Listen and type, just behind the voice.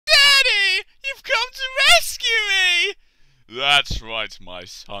That's right, my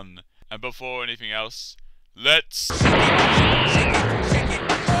son. And before anything else, let's... God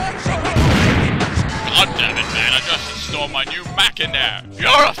damn it, man, I just installed my new Mac in there. You're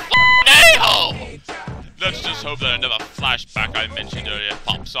a f***ing a-hole! Let's just hope that another flashback I mentioned earlier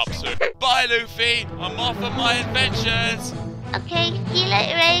pops up soon. Bye, Luffy! I'm off on my adventures! Okay, see you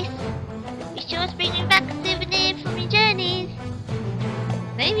later, Ace. Be sure to bring me back a souvenir from your journeys.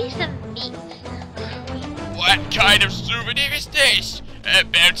 Maybe some meat. What kind of souvenir is this? A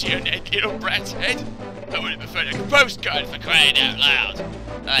bounty on that little brat's head? I would have preferred a postcard for crying out loud.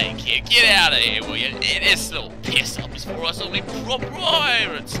 Hey kid, get out of here, will you? This little piss-up is for us only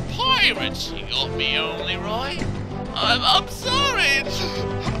pirates. Pirates, you got me only right. I'm sorry.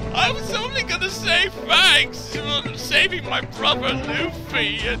 I was only gonna say thanks for saving my brother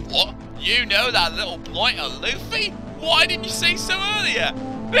Luffy and... What? You know that little blighter Luffy? Why didn't you say so earlier?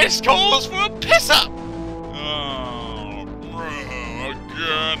 This calls for a piss-up! Oh,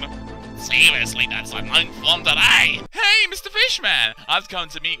 again. Seriously, that's I'm fun today. Hey, Mr. Fishman! I've come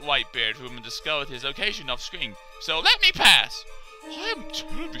to meet Whitebeard, whom I discovered his location off screen, so let me pass. I am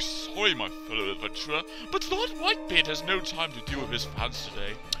terribly sorry, my fellow adventurer, but Lord Whitebeard has no time to deal with his fans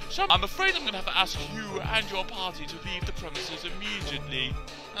today. So I'm afraid I'm going to have to ask you and your party to leave the premises immediately.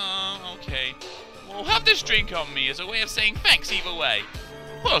 Oh, okay. Well, have this drink on me as a way of saying thanks either way.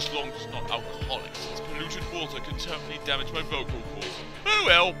 Well, as long as it's not alcoholic, since polluted water can terminally damage my vocal cords. Oh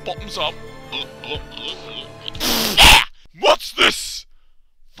well, bottoms up. What's this?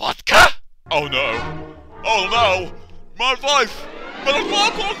 Vodka? Oh no. Oh no! My life! My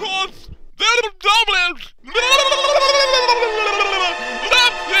vocal cords! They're doubling!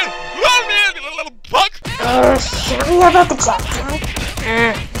 Sorry about the captain.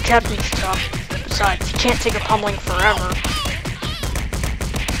 The captain's tough. Besides, he can't take a pummeling forever.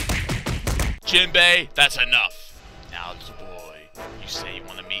 Jinbei, that's enough. Now, little boy, you say you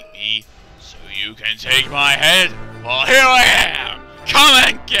want to meet me, so you can take my head? Well, here I am! Come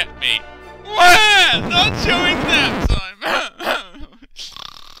and get me! Where? Not chewing nap time!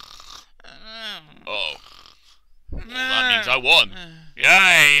 Oh. Well, that means I won.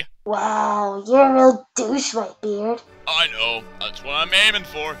 Yay! Wow, you're a real douche, Whitebeard. I know, that's what I'm aiming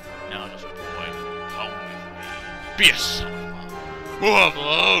for. Now, little boy, come with me. Be a son of fun. We'll have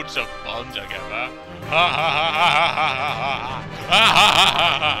loads of fun together.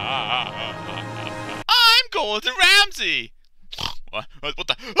 I'm Gordon Ramsay. What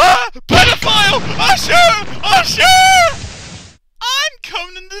the? Ah! Pedophile! Usher! Usher! I'm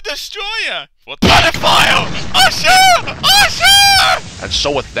Conan the Destroyer. What the? Pedophile! Usher! Usher! And so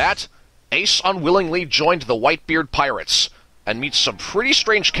with that, Ace unwillingly joined the Whitebeard Pirates, and meets some pretty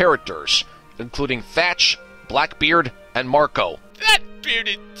strange characters, including Thatch, Blackbeard, and Marco. That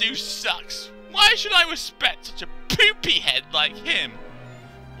bearded douche sucks. Why should I respect such a poopy head like him?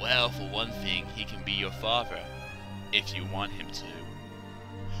 Well, for one thing, he can be your father, if you want him to.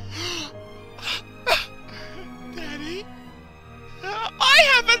 Daddy? I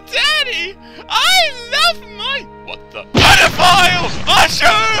have a daddy! I love my... What the... Pedophile!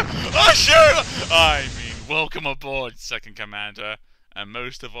 Usher! Usher! I mean, welcome aboard, Second Commander. And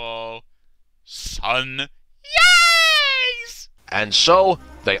most of all, son. Yays! And so,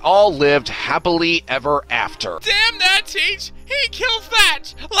 they all lived happily ever after. Damn that Teach! He killed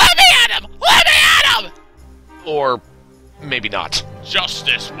Thatch! Let me at him! Let me at him! Or maybe not. Just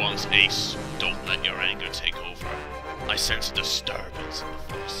this once, Ace. Don't let your anger take over. I sense a disturbance in the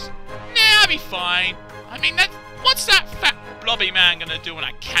force. Nah, I'll be fine. I mean, what's that fat blobby man gonna do when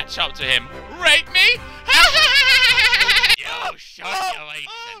I catch up to him? Rape me? Yo, shut your face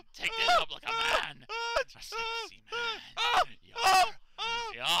and take this up like a man. A sexy man.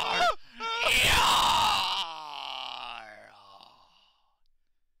 Yar. Yar.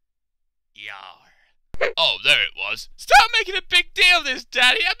 Yar. Oh, there it was. Stop making a big deal of this,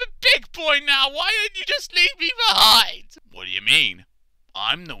 Daddy. I'm a big boy now. Why didn't you just leave me behind? What do you mean?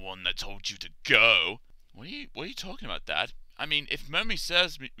 I'm the one that told you to go. What are you talking about, Dad? I mean, if memory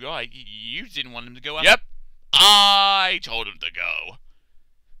serves me right, you didn't want him to go out. Yep. I told him to go.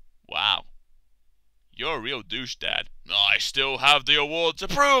 Wow. You're a real douche, Dad. I still have the award to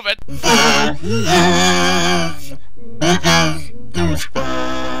prove it.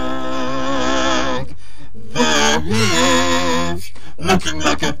 Looking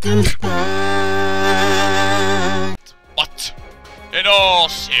like a douchebag. What? In all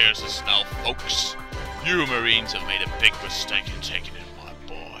seriousness now, folks, you Marines have made a big mistake in taking in my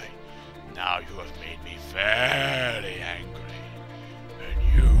boy. Now you have made me very angry. And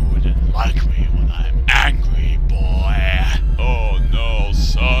you wouldn't like me when I'm angry, boy. Oh no,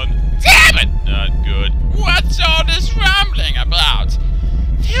 son. Damn it! Not good. What's all this rum mumbling about?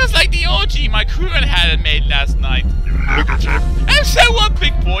 Feels like the orgy my crew had made last night. Negative. And so what,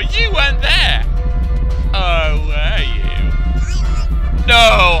 big boy? You weren't there. Oh, were you?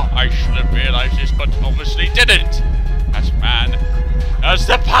 No, I should have realized this, but obviously didn't. As man has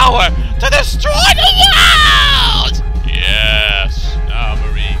the power to destroy the world! Yes, now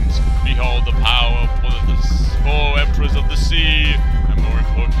Marines, behold the power of one of the four emperors of the sea, and more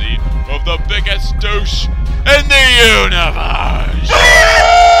importantly, of the biggest douche in the universe!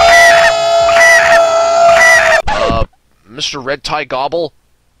 Mr. Red Tie Gobble?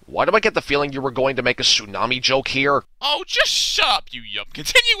 Why do I get the feeling you were going to make a tsunami joke here? Oh, just shut up, you yump.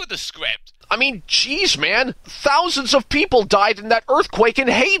 Continue with the script. I mean, geez, man. Thousands of people died in that earthquake in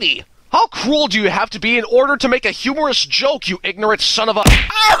Haiti. How cruel do you have to be in order to make a humorous joke, you ignorant son of a—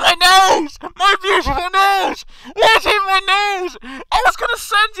 Oh, my nose! My beautiful nose! What's in my nose? I was gonna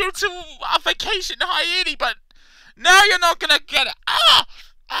send you to a vacation to Haiti, but now you're not gonna get it.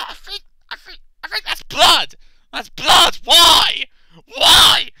 I think that's blood! That's blood! Why?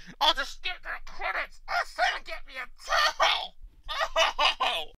 Why? I'll just skip the credits. That's gonna get me a towel!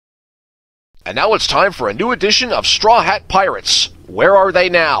 Oh! And now it's time for a new edition of Straw Hat Pirates. Where are they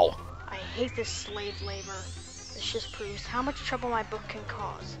now? I hate this slave labor. This just proves how much trouble my book can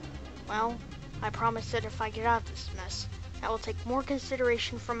cause. Well, I promise that if I get out of this mess, I will take more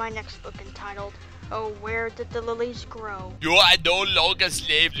consideration for my next book entitled, Oh, Where Did the Lilies Grow? You are no longer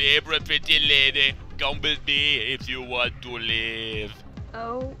slave labor, pretty lady. Come with me if you want to live.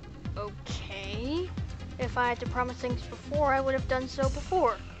 Oh, okay. If I had to promise things before, I would have done so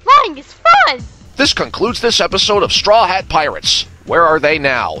before. Lying is fun! This concludes this episode of Straw Hat Pirates. Where are they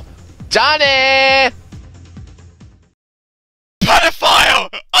now? Donnie!